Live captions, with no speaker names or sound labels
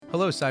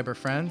Hello, cyber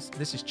friends.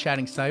 This is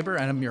Chatting Cyber,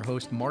 and I'm your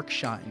host, Mark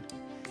Shine.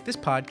 This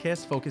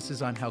podcast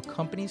focuses on how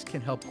companies can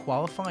help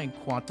qualify and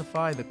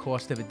quantify the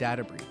cost of a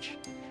data breach.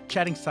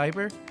 Chatting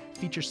Cyber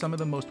features some of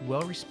the most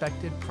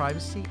well-respected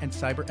privacy and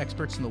cyber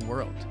experts in the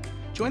world.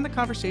 Join the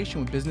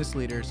conversation with business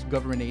leaders,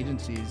 government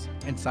agencies,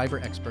 and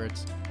cyber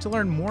experts to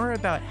learn more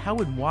about how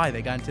and why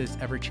they got into this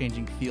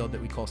ever-changing field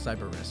that we call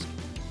cyber risk.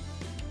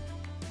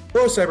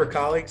 Hello, cyber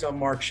colleagues. I'm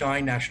Mark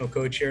Shine, National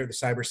Co-Chair of the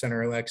Cyber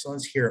Center of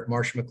Excellence here at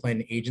Marsh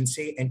McLennan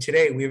Agency. And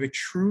today we have a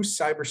true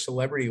cyber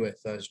celebrity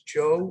with us,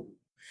 Joe.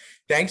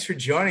 Thanks for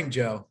joining,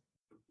 Joe.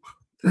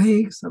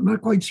 Thanks. I'm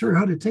not quite sure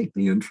how to take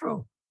the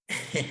intro.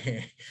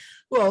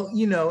 Well,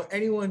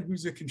 anyone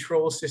who's a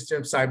control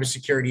system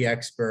cybersecurity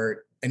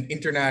expert, an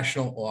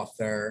international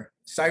author,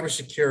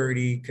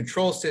 cybersecurity,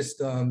 control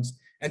systems,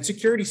 and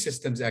security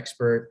systems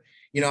expert,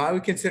 I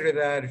would consider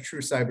that a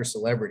true cyber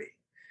celebrity.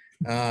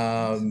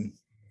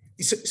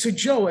 So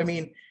Joe,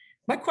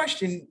 my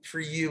question for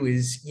you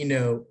is,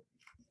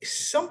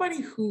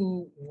 somebody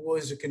who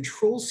was a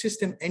control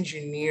system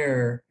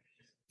engineer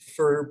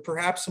for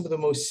perhaps some of the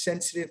most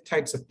sensitive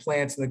types of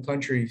plants in the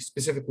country,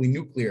 specifically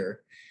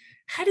nuclear,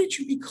 how did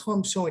you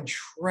become so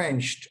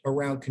entrenched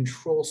around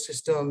control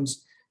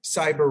systems,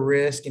 cyber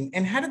risk,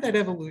 and how did that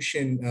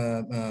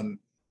evolution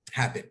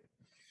happen?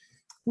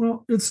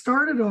 Well, it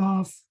started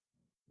off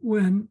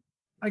when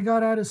I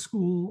got out of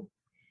school.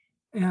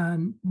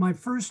 And my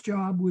first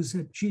job was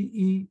at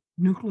GE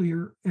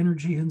Nuclear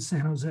Energy in San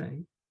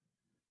Jose.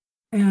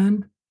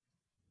 And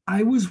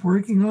I was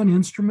working on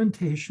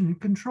instrumentation and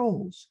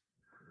controls,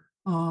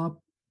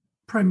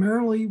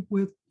 primarily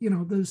with,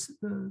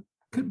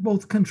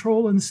 both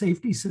control and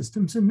safety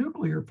systems in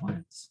nuclear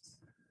plants.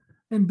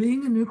 And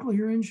being a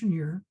nuclear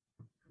engineer,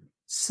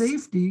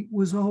 safety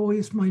was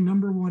always my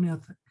number one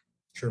ethic.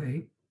 Sure.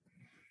 Okay?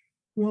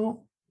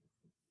 Well,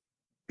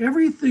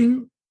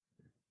 everything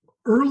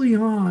early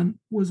on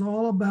was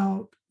all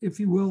about, if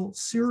you will,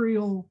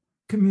 serial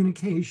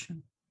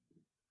communication.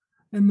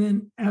 And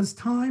then as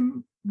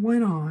time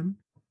went on,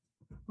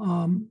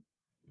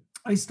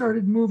 I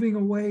started moving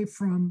away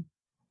from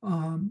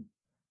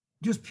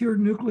just pure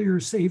nuclear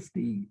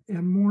safety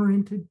and more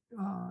into,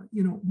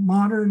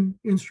 modern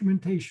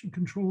instrumentation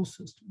control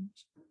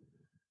systems.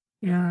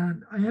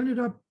 And I ended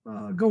up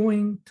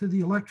going to the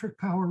Electric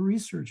Power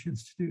Research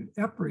Institute,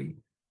 EPRI,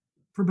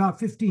 for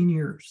about 15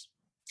 years.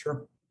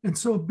 Sure. And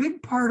so a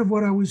big part of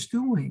what I was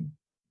doing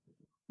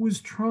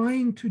was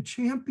trying to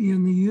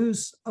champion the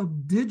use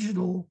of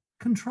digital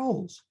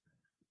controls,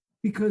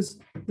 because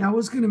that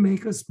was going to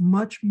make us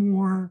much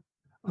more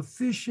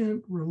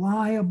efficient,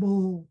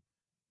 reliable,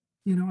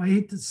 I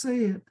hate to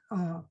say it,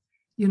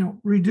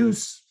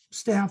 reduce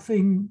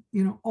staffing,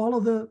 all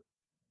of the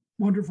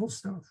wonderful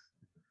stuff.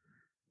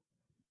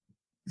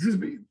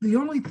 The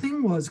only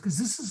thing was, because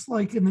this is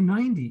like in the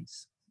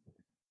 90s,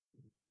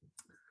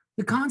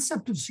 the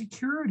concept of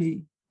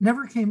security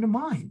never came to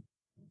mind.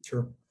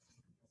 Sure.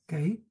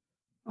 Okay.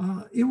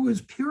 It was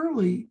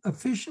purely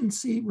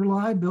efficiency,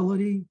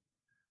 reliability,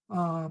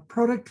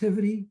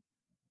 productivity,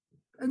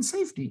 and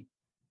safety.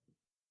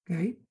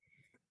 Okay.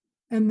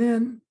 And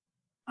then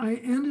I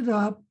ended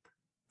up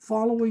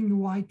following the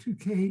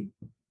Y2K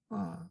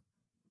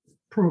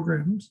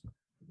programs,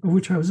 of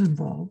which I was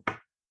involved.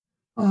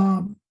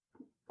 I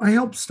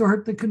helped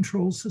start the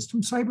Control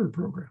System Cyber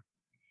program.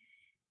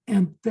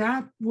 And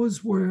that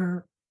was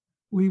where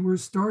we were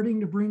starting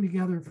to bring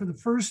together for the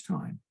first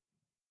time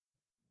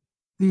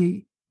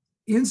the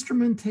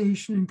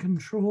instrumentation and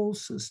control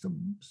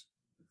systems,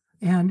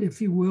 and, if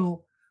you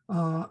will,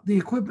 the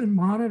equipment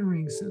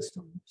monitoring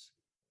systems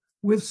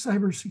with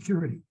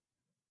cybersecurity.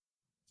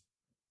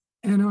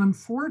 And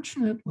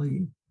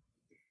unfortunately,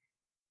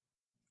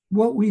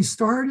 what we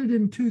started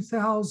in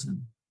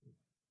 2000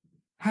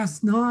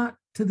 has not,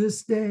 to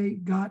this day,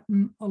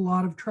 gotten a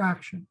lot of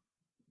traction.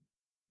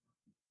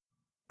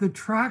 The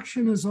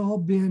traction has all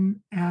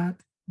been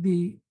at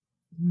the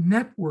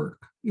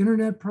network,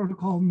 internet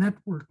protocol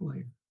network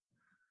layer.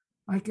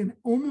 I can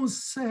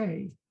almost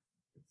say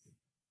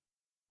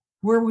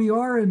where we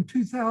are in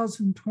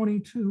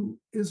 2022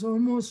 is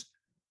almost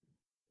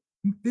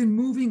been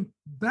moving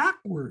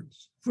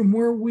backwards from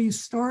where we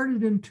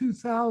started in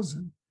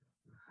 2000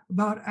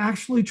 about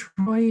actually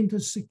trying to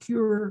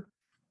secure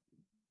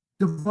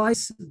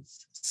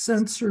devices,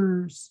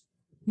 sensors,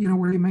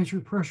 where you measure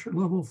pressure,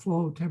 level,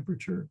 flow,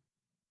 temperature.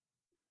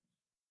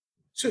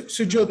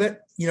 So Joe,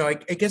 that, I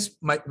guess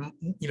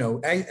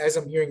as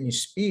I'm hearing you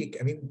speak,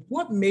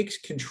 what makes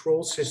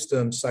control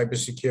system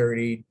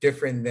cybersecurity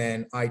different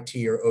than IT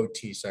or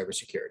OT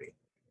cybersecurity?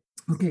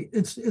 Okay,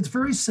 it's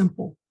very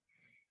simple.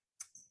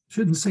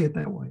 Shouldn't say it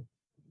that way,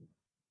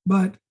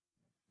 but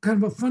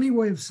kind of a funny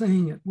way of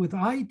saying it. With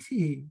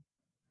IT,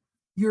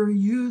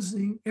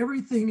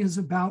 everything is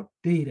about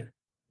data.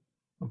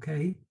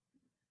 Okay.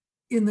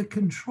 In the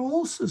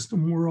control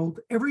system world,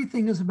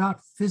 everything is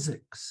about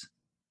physics,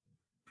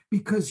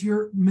 because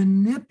you're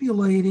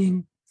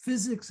manipulating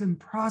physics and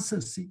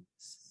processes.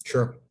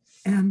 Sure.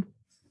 And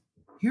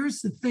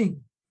here's the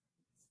thing.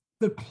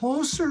 The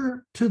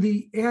closer to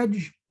the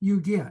edge you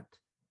get,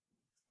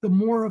 the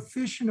more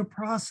efficient a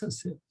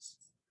process is.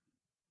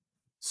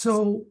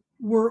 So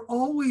we're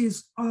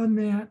always on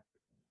that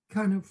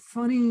kind of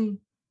funny,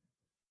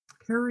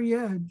 hairy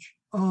edge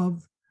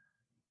of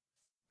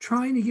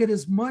trying to get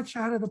as much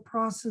out of the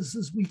process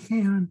as we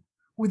can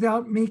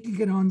without making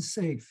it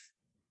unsafe.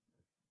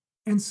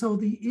 And so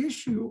the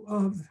issue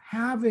of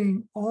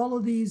having all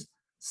of these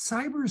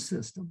cyber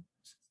systems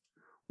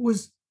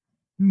was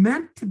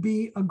meant to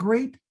be a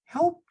great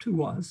help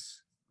to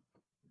us.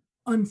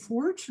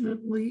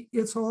 Unfortunately,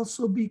 it's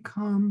also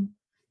become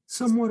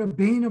somewhat a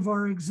bane of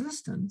our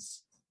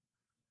existence,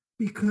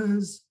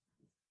 because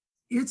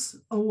it's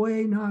a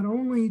way not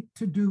only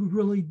to do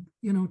really,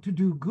 to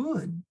do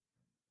good,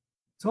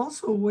 it's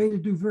also a way to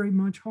do very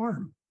much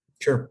harm.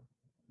 Sure.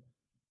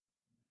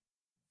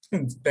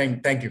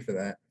 Thank you for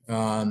that.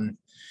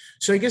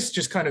 So I guess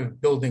just kind of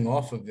building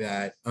off of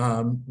that,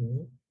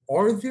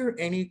 are there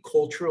any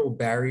cultural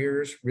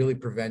barriers really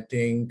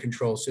preventing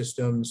control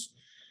systems,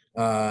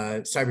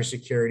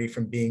 cybersecurity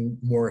from being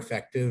more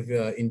effective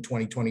in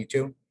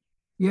 2022?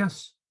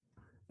 Yes.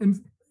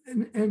 And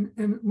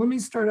let me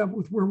start out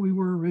with where we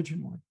were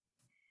originally.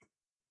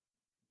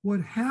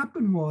 What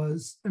happened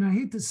was, and I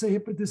hate to say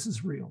it, but this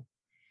is real,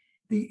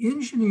 the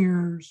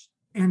engineers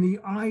and the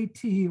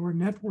IT or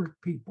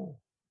network people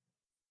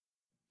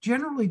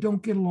generally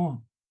don't get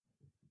along.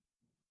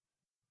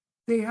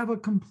 They have a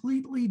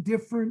completely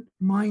different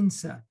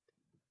mindset.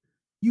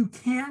 You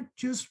can't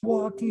just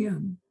walk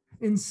in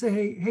and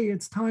say, hey,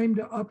 it's time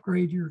to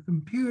upgrade your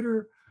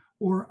computer,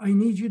 or I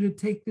need you to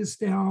take this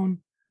down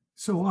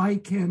so I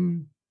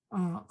can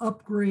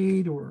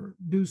upgrade or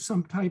do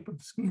some type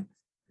of scan.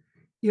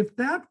 If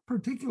that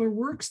particular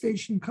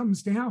workstation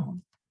comes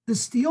down, the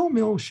steel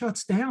mill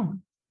shuts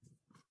down,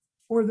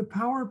 or the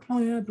power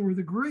plant or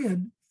the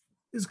grid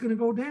is going to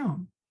go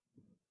down.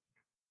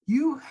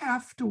 You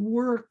have to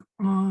work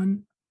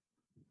on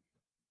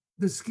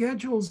the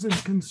schedules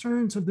and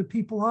concerns of the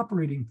people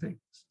operating things.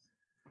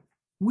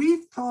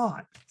 We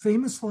thought,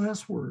 famous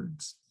last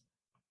words,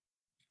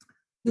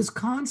 this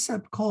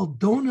concept called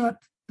donut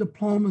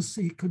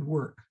diplomacy could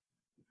work.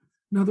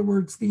 In other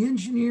words, the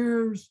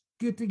engineers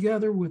get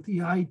together with the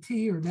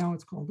IT, or now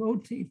it's called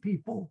OT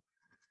people,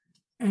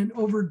 and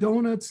over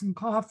donuts and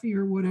coffee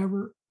or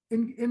whatever,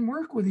 and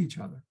work with each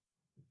other.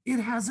 It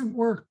hasn't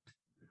worked.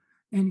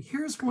 And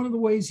here's one of the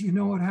ways you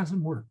know it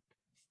hasn't worked.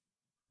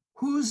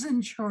 Who's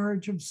in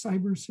charge of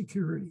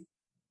cybersecurity?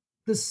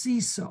 The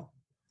CISO,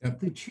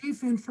 the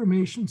Chief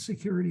Information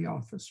Security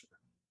Officer.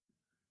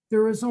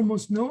 There is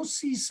almost no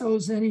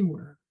CISOs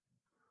anywhere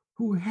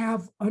who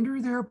have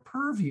under their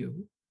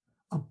purview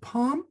a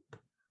pump,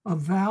 a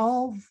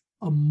valve,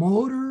 a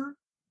motor,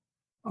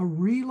 a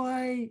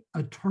relay,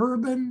 a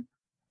turbine,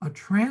 a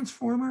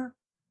transformer.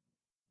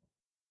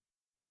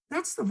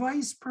 That's the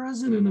vice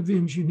president of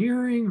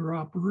engineering or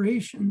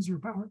operations or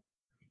power.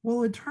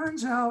 Well, it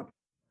turns out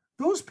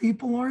those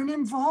people aren't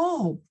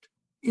involved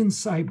in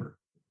cyber.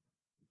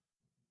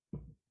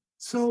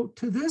 So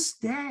to this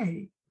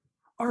day,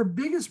 our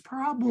biggest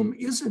problem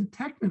isn't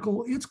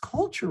technical, it's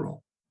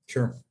cultural.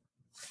 Sure.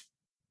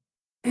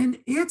 And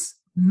it's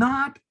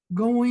not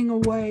going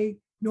away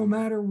no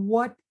matter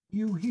what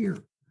you hear.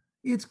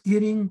 It's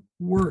getting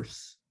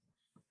worse.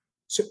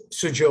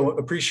 So Joe,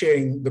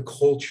 appreciating the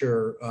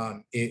culture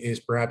is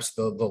perhaps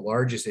the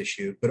largest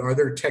issue, but are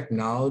there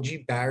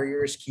technology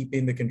barriers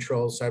keeping the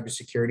control of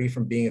cybersecurity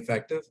from being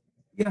effective?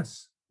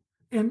 Yes.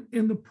 And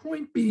the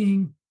point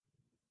being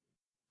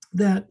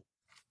that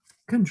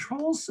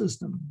control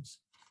systems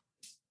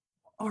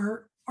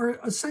are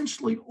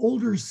essentially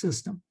older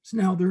systems.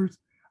 Now, there's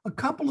a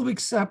couple of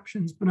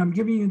exceptions, but I'm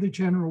giving you the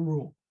general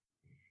rule.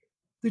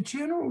 The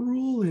general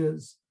rule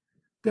is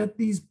that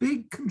these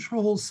big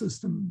control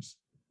systems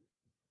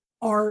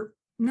are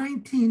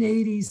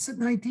 1980s,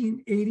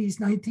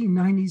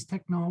 1990s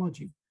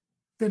technology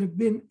that have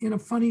been, in a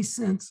funny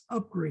sense,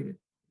 upgraded.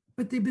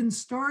 But they've been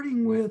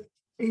starting with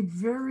a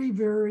very,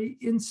 very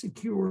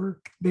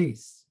insecure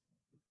base.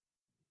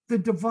 The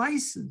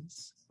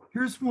devices,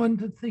 here's one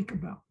to think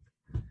about.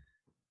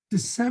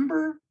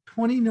 December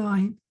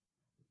 29th,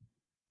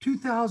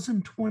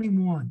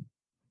 2021,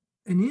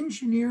 an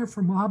engineer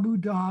from Abu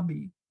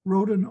Dhabi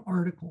wrote an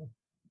article.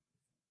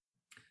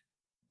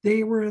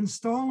 They were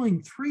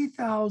installing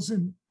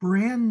 3,000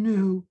 brand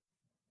new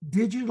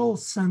digital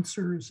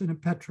sensors in a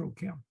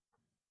petrochem.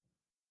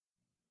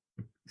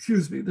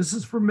 Excuse me, this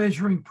is for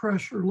measuring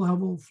pressure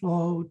level,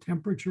 flow,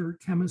 temperature,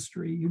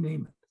 chemistry, you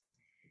name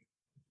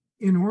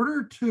it. In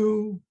order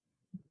to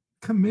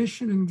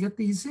commission and get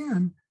these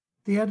in,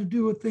 they had to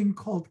do a thing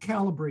called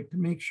calibrate to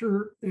make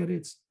sure that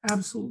it's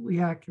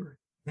absolutely accurate.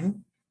 Mm-hmm.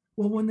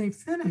 Well, when they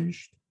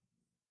finished,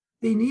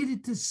 they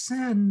needed to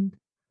send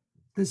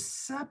the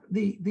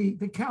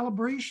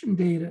calibration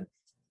data,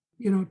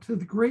 to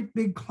the great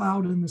big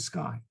cloud in the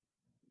sky.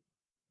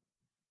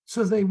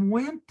 So they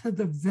went to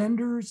the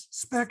vendors'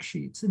 spec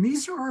sheets, and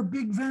these are our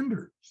big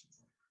vendors.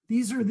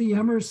 These are the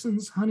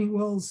Emersons,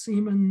 Honeywells,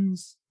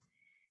 Siemens,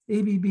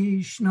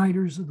 ABB,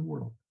 Schneiders of the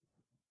world.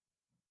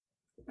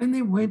 And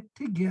they went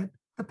to get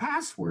the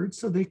password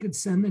so they could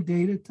send the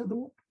data to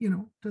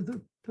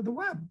the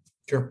web.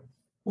 Sure.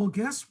 Well,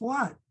 guess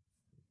what?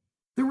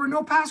 There were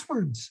no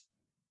passwords.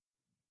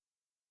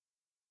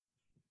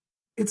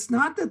 It's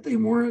not that they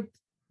weren't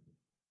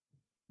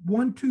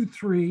 1, 2,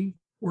 3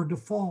 or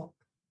default.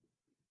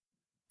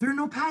 There are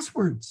no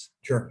passwords.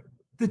 Sure.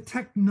 The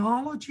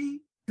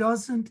technology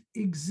doesn't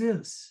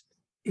exist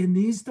in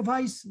these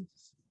devices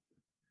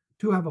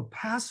to have a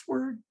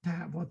password, to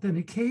have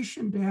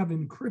authentication, to have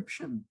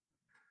encryption.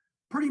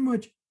 Pretty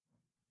much,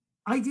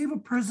 I gave a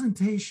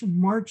presentation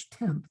March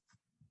 10th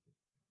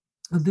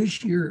of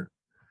this year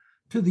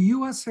to the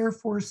US Air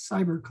Force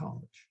Cyber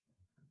College.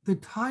 The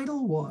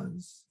title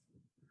was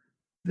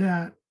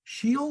that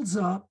shields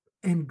up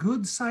and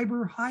good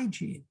cyber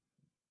hygiene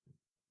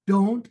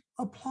don't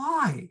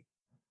apply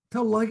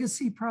to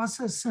legacy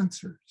process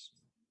sensors.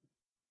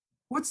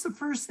 What's the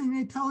first thing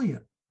they tell you?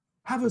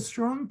 Have a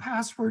strong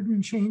password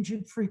and change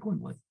it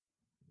frequently.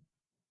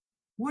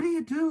 What do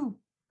you do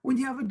when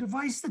you have a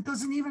device that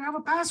doesn't even have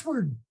a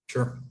password?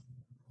 Sure.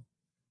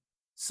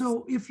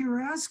 So if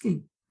you're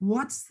asking,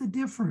 what's the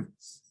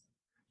difference?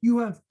 You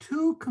have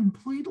two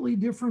completely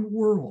different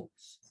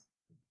worlds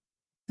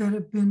that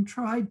have been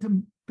tried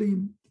to be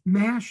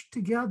mashed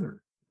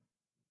together.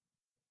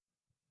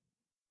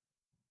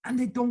 And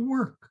they don't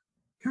work.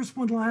 Here's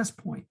one last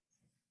point.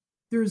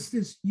 There's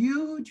this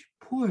huge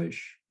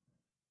push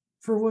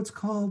for what's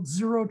called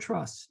zero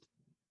trust.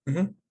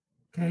 Mm-hmm.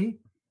 Okay.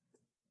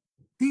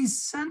 These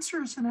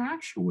sensors and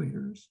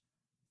actuators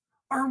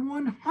are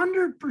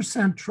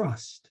 100%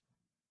 trust.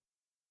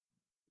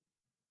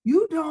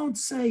 You don't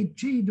say,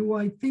 gee, do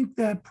I think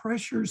that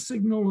pressure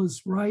signal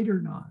is right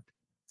or not?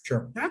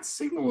 Sure. That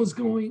signal is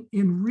going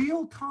in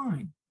real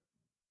time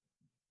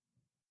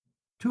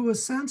to a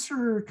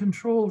sensor or a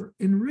controller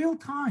in real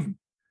time.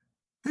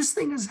 This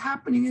thing is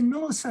happening in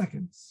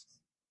milliseconds.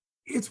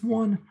 It's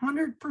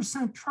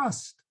 100%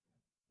 trust.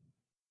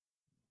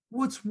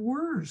 What's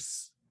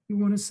worse, you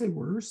want to say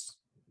worse?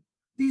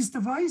 These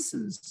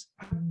devices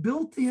have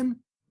built-in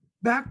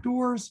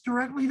backdoors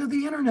directly to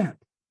the internet.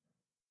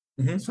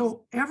 Mm-hmm.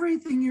 So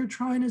everything you're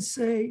trying to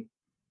say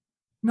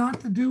not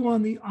to do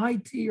on the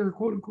IT or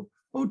quote unquote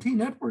OT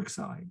network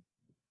side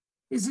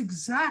is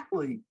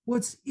exactly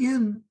what's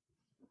in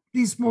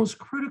these most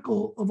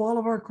critical of all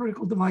of our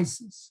critical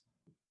devices.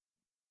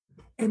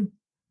 And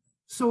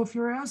so if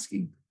you're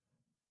asking,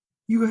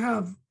 you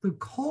have the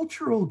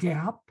cultural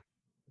gap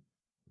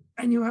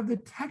and you have the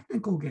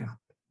technical gap.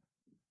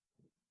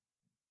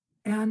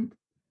 And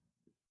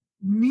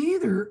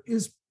neither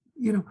is,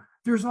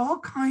 there's all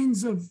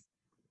kinds of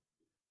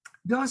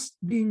dust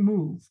being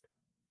moved,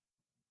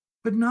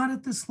 but not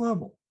at this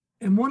level.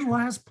 And one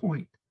last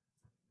point.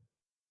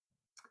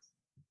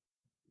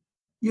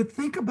 You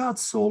think about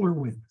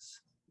SolarWinds.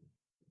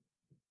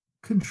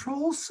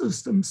 Control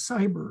system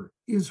cyber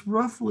is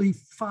roughly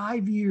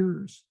 5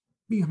 years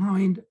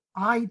behind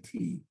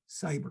IT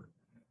cyber.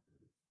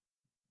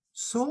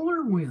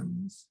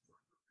 SolarWinds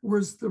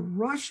was the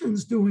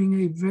Russians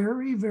doing a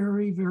very,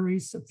 very, very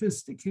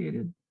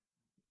sophisticated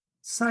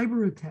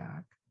cyber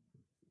attack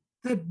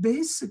that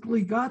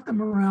basically got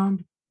them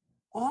around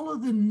all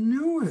of the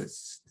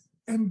newest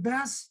and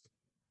best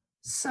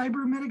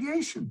cyber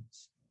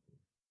mitigations.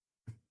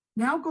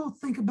 Now go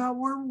think about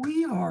where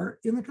we are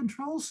in the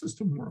control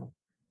system world.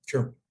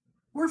 Sure.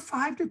 We're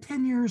 5 to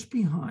 10 years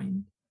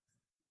behind.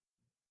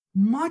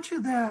 Much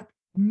of that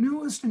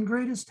newest and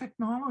greatest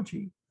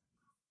technology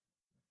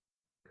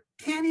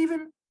can't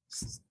even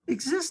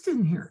exist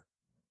in here.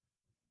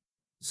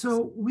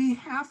 So we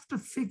have to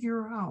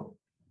figure out,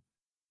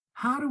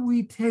 how do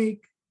we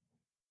take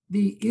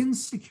the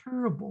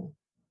insecurable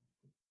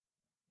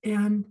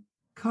and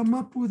come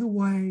up with a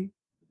way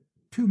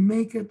to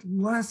make it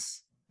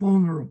less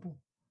vulnerable?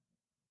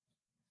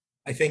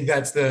 I think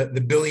that's the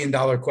 $1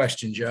 billion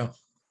question, Joe.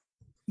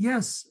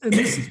 Yes, and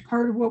this is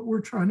part of what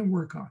we're trying to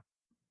work on.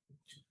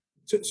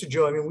 So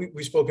Joe, I mean,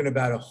 we've spoken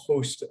about a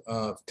host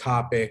of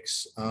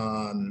topics.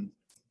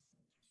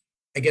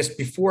 I guess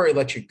before I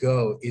let you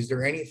go, is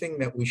there anything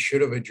that we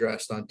should have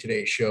addressed on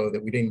today's show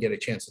that we didn't get a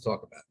chance to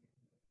talk about?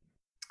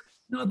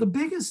 No, the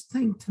biggest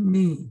thing to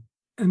me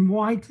and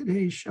why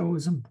today's show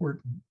is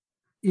important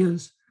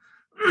is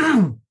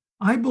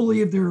I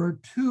believe there are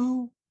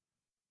two,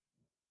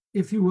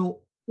 if you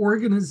will,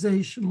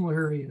 organizational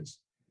areas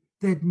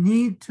that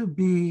need to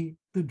be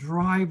the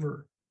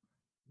driver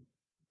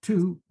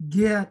to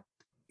get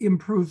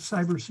improved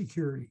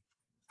cybersecurity.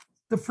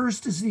 The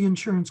first is the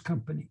insurance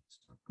companies,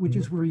 which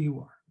is where you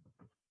are.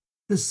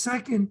 The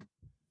second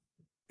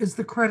is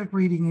the credit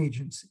rating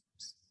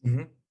agencies.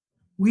 Mm-hmm.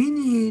 We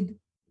need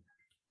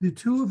the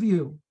two of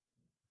you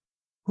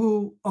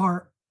who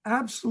are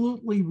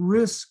absolutely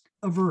risk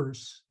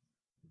averse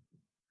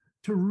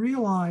to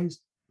realize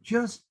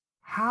just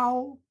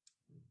how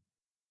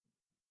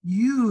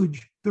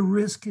huge the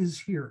risk is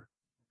here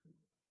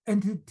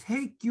and to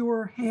take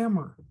your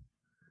hammer,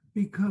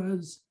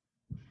 because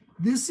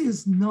this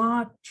is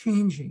not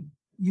changing.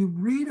 You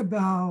read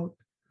about,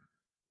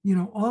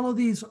 all of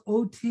these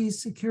OT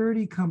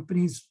security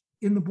companies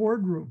in the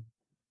boardroom.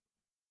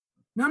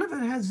 None of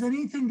it has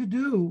anything to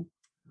do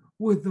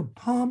with the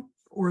pump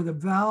or the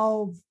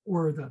valve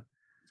or the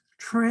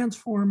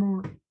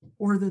transformer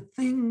or the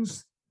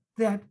things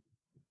that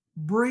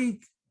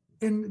break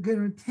and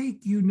going to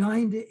take you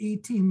 9 to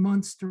 18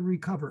 months to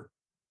recover.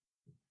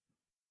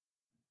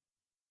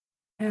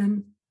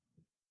 And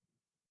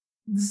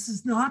this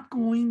is not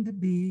going to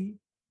be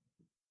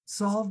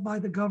solved by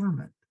the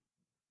government.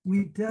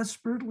 We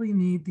desperately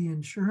need the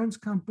insurance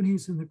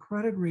companies and the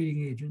credit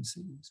rating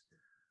agencies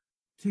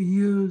to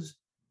use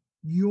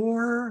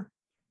your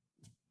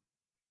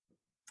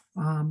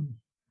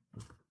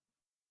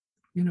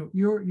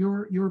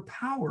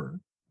power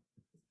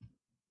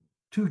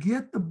to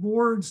get the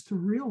boards to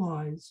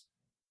realize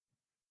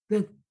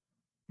that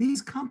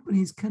these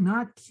companies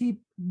cannot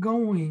keep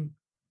going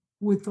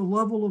with the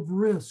level of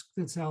risk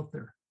that's out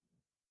there.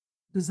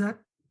 Does that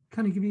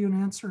kind of give you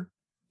an answer?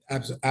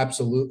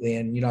 Absolutely.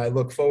 And, I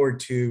look forward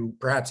to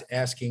perhaps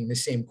asking the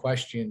same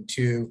question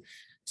to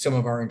some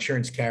of our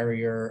insurance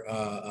carrier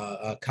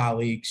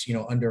colleagues,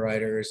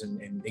 underwriters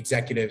and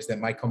executives that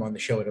might come on the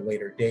show at a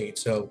later date.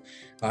 So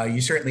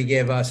you certainly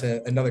gave us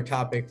another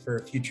topic for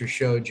a future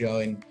show, Joe.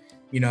 And,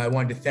 I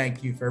wanted to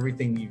thank you for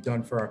everything you've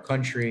done for our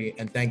country.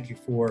 And thank you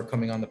for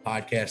coming on the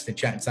podcast and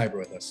chatting cyber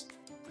with us.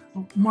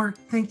 Well, Mark,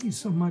 thank you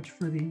so much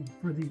for the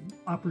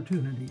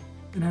opportunity.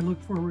 And I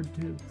look forward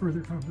to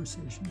further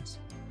conversations.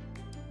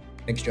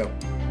 Thanks, Joe.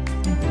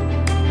 Thank you.